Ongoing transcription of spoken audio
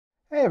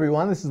Hey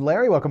everyone, this is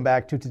Larry. Welcome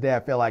back to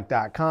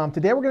TodayIFeelLike.com.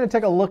 Today we're going to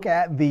take a look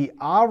at the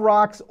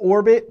Aurochs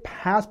Orbit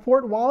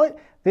Passport Wallet.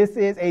 This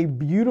is a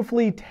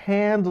beautifully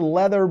tanned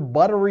leather,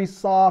 buttery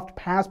soft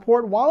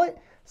passport wallet.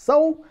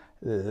 So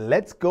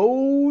let's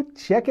go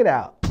check it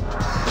out.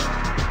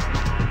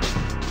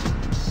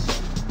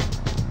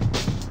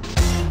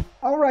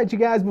 All right, you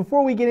guys,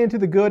 before we get into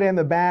the good and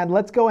the bad,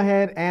 let's go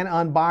ahead and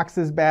unbox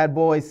this bad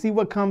boy, see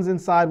what comes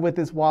inside with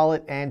this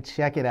wallet, and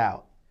check it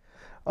out.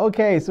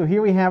 Okay, so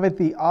here we have it,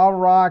 the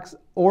Aurochs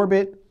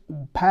Orbit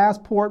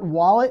Passport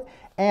Wallet,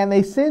 and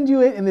they send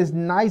you it in this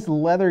nice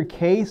leather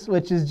case,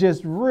 which is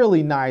just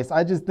really nice.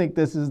 I just think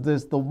this is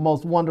the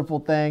most wonderful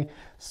thing.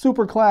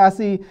 Super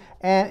classy,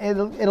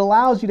 and it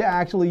allows you to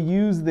actually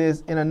use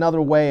this in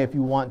another way if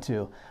you want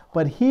to.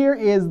 But here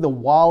is the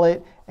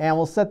wallet, and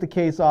we'll set the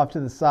case off to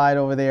the side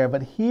over there,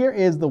 but here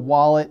is the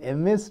wallet,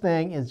 and this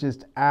thing is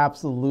just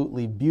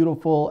absolutely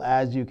beautiful,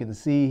 as you can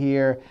see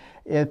here.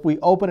 If we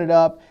open it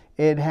up,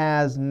 it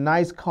has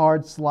nice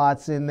card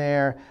slots in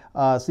there,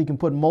 so you can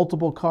put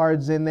multiple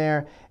cards in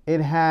there.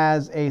 It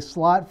has a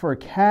slot for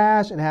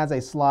cash. It has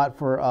a slot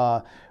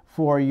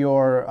for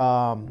your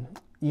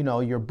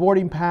your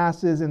boarding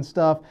passes and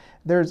stuff.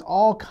 There's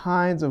all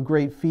kinds of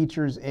great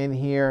features in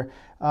here,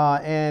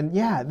 and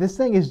yeah, this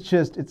thing is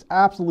it's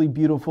absolutely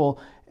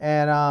beautiful.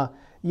 And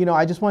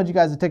I just wanted you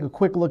guys to take a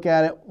quick look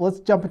at it.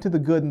 Let's jump into the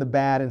good and the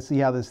bad and see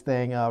how this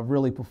thing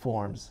really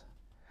performs.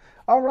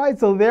 All right,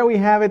 so there we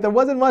have it. There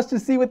wasn't much to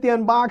see with the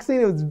unboxing.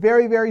 It was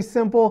very, very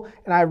simple,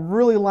 and I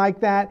really like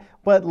that.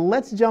 But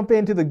let's jump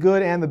into the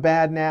good and the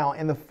bad now.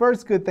 And the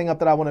first good thing up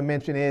that I want to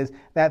mention is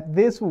that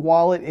this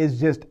wallet is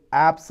just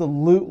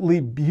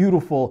absolutely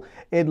beautiful.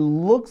 It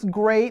looks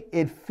great.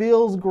 It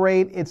feels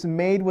great. It's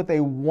made with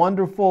a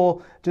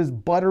wonderful,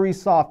 just buttery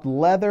soft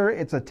leather.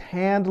 It's a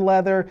tanned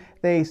leather.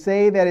 They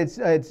say that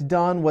it's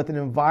done with an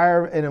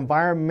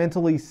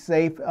environmentally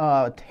safe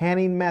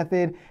tanning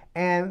method.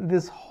 And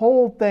this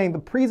whole thing, the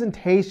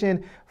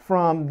presentation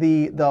from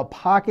the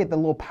pocket, the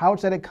little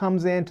pouch that it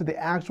comes in, to the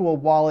actual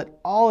wallet,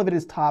 all of it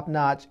is top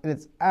notch, and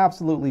it's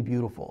absolutely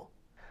beautiful.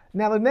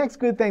 Now, the next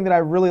good thing that I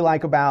really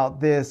like about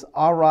this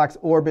Aurochs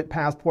Orbit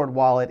Passport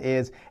Wallet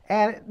is,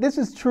 and this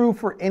is true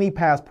for any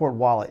passport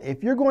wallet,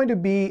 if you're going to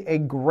be a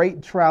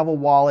great travel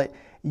wallet,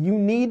 you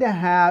need to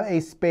have a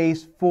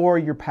space for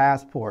your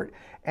passport.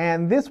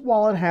 And this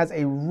wallet has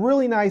a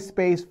really nice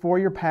space for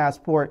your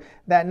passport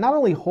that not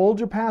only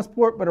holds your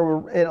passport, but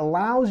it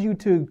allows you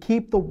to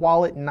keep the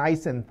wallet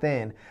nice and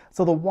thin.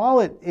 So the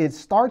wallet, it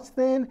starts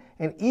thin,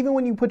 and even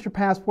when you put your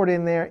passport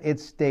in there, it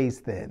stays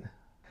thin.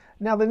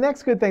 Now, the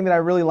next good thing that I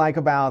really like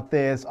about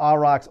this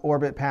Aurochs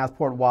Orbit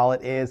Passport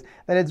Wallet is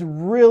that it's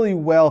really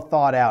well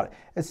thought out,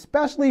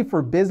 especially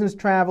for business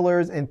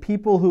travelers and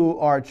people who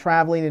are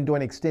traveling and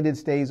doing extended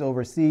stays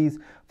overseas.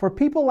 For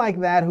people like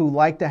that who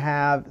like to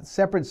have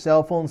separate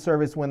cell phone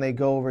service when they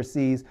go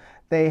overseas,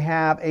 they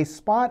have a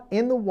spot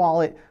in the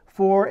wallet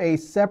for a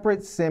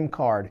separate SIM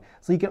card.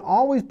 So you can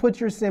always put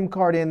your SIM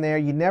card in there.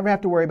 You never have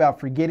to worry about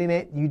forgetting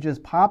it. You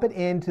just pop it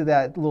into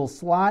that little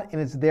slot and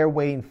it's there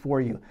waiting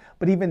for you.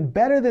 But even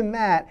better than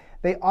that,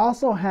 they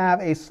also have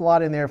a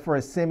slot in there for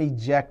a SIM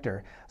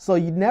ejector. So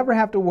you never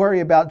have to worry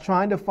about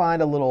trying to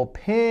find a little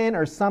pin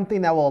or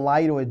something that will allow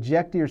you to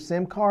eject your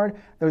SIM card.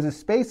 There's a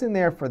space in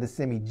there for the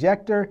SIM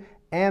ejector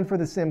and for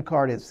the SIM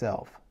card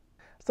itself.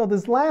 So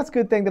this last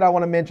good thing that I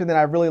want to mention that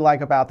I really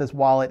like about this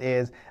wallet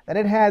is that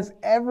it has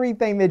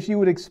everything that you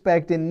would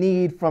expect and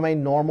need from a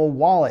normal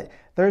wallet.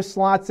 There's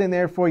slots in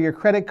there for your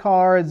credit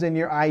cards and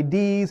your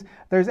IDs.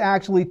 There's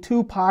actually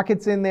 2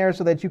 pockets in there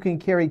so that you can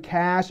carry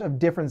cash of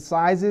different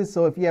sizes.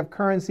 So if you have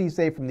currency,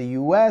 say from the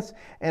US,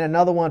 and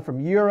another one from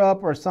Europe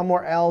or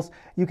somewhere else,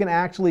 you can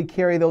actually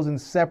carry those in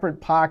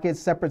separate pockets,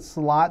 separate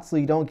slots, so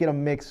you don't get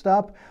them mixed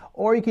up.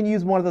 Or you can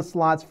use one of the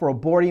slots for a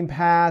boarding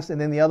pass and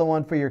then the other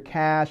one for your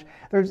cash.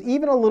 There's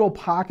even a little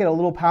pocket, a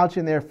little pouch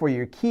in there for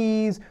your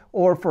keys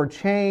or for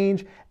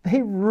change.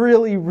 They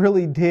really,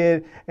 really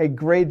did a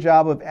great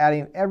job of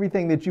adding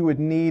everything that you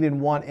would need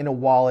and want in a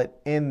wallet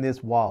in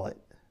this wallet.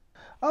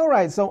 All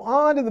right, so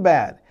on to the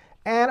bad.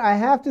 And I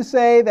have to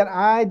say that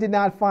I did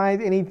not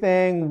find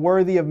anything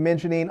worthy of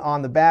mentioning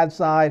on the bad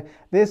side.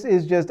 This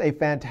is just a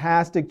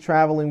fantastic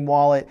traveling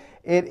wallet.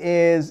 It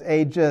is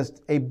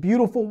just a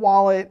beautiful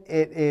wallet.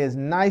 It is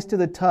nice to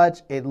the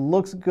touch. It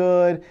looks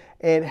good.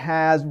 It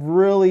has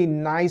really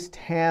nice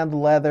tanned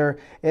leather.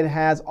 It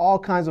has all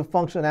kinds of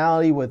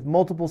functionality with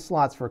multiple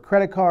slots for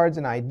credit cards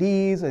and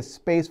IDs, a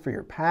space for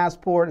your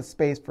passport, a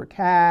space for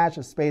cash,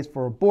 a space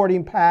for a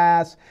boarding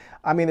pass.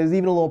 I mean, there's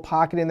even a little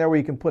pocket in there where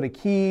you can put a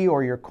key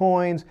or your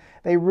coins.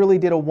 They really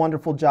did a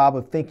wonderful job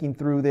of thinking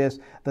through this.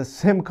 The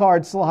SIM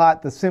card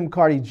slot, the SIM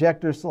card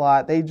ejector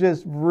slot, they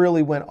just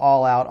really went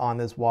all out on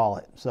this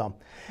wallet. So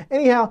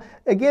anyhow,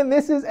 again,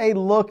 this is a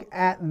look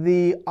at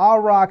the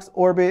Aurochs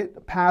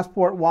Orbit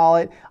Passport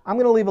Wallet. I'm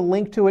going to leave a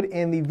link to it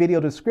in the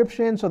video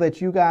description so that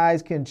you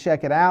guys can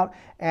check it out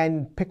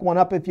and pick one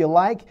up if you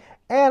like.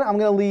 And I'm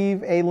going to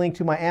leave a link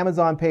to my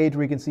Amazon page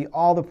where you can see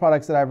all the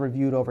products that I've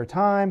reviewed over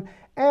time.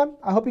 And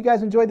I hope you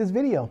guys enjoyed this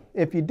video.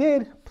 If you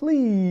did,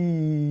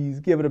 please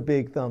give it a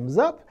big thumbs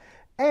up.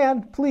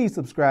 And please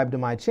subscribe to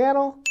my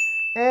channel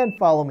and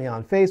follow me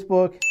on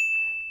Facebook.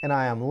 And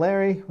I am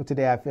Larry with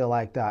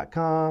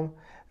TodayIFeelLike.com.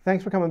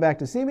 Thanks for coming back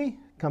to see me.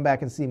 Come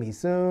back and see me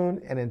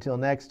soon. And until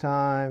next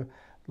time,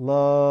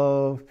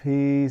 love,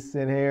 peace,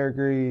 and hair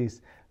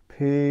grease.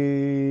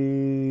 Peace.